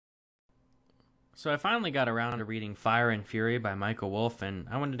So I finally got around to reading Fire and Fury by Michael Wolff, and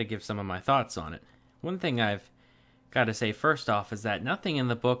I wanted to give some of my thoughts on it. One thing I've got to say first off is that nothing in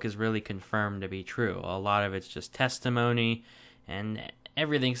the book is really confirmed to be true. A lot of it's just testimony, and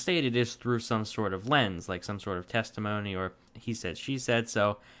everything stated is through some sort of lens, like some sort of testimony or he said, she said,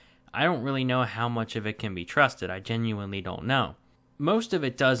 so I don't really know how much of it can be trusted. I genuinely don't know. Most of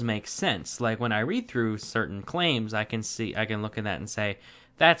it does make sense. Like when I read through certain claims, I can look at that and say,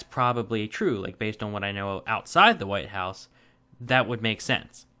 that's probably true. Like based on what I know outside the White House, that would make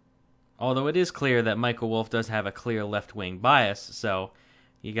sense. Although it is clear that Michael Wolff does have a clear left-wing bias, so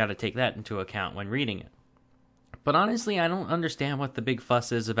you got to take that into account when reading it. But honestly, I don't understand what the big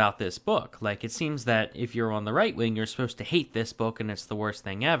fuss is about this book. Like, it seems that if you're on the right wing, you're supposed to hate this book and it's the worst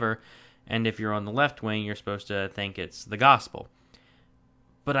thing ever, and if you're on the left wing, you're supposed to think it's the gospel.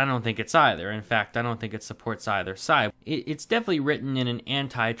 But I don't think it's either. In fact, I don't think it supports either side. It's definitely written in an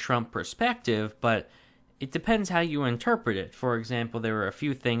anti-Trump perspective, but it depends how you interpret it. For example, there were a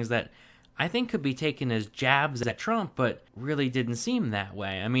few things that I think could be taken as jabs at Trump, but really didn't seem that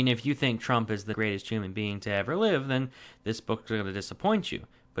way. I mean, if you think Trump is the greatest human being to ever live, then this book's going to disappoint you.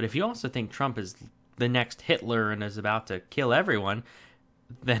 But if you also think Trump is the next Hitler and is about to kill everyone,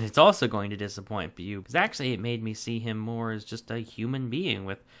 then it's also going to disappoint you. Because actually, it made me see him more as just a human being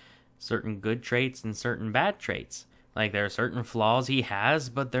with certain good traits and certain bad traits. Like, there are certain flaws he has,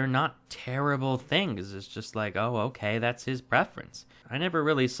 but they're not terrible things. It's just like, oh, okay, that's his preference. I never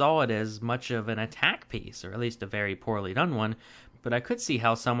really saw it as much of an attack piece, or at least a very poorly done one, but I could see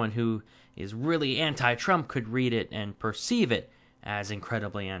how someone who is really anti-Trump could read it and perceive it as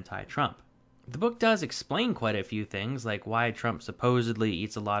incredibly anti-Trump. The book does explain quite a few things, like why Trump supposedly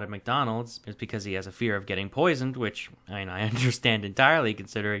eats a lot of McDonald's is because he has a fear of getting poisoned, which I understand entirely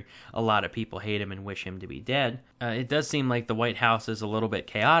considering a lot of people hate him and wish him to be dead. It does seem like the White House is a little bit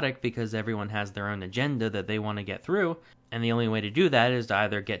chaotic because everyone has their own agenda that they want to get through, and the only way to do that is to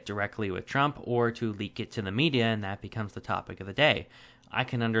either get directly with Trump or to leak it to the media, and that becomes the topic of the day. I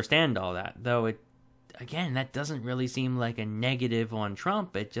can understand all that, though again, that doesn't really seem like a negative on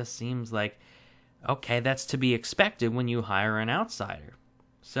Trump. It just seems like, okay, that's to be expected when you hire an outsider.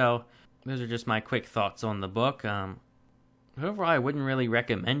 So, those are just my quick thoughts on the book. Overall, I wouldn't really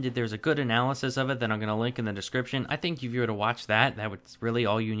recommend it. There's a good analysis of it that I'm going to link in the description. I think if you were to watch that, that was really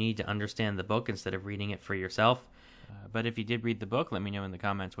all you need to understand the book instead of reading it for yourself. But if you did read the book, let me know in the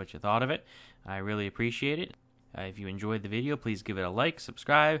comments what you thought of it. I really appreciate it. If you enjoyed the video, please give it a like,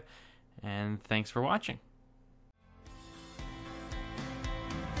 subscribe, and thanks for watching.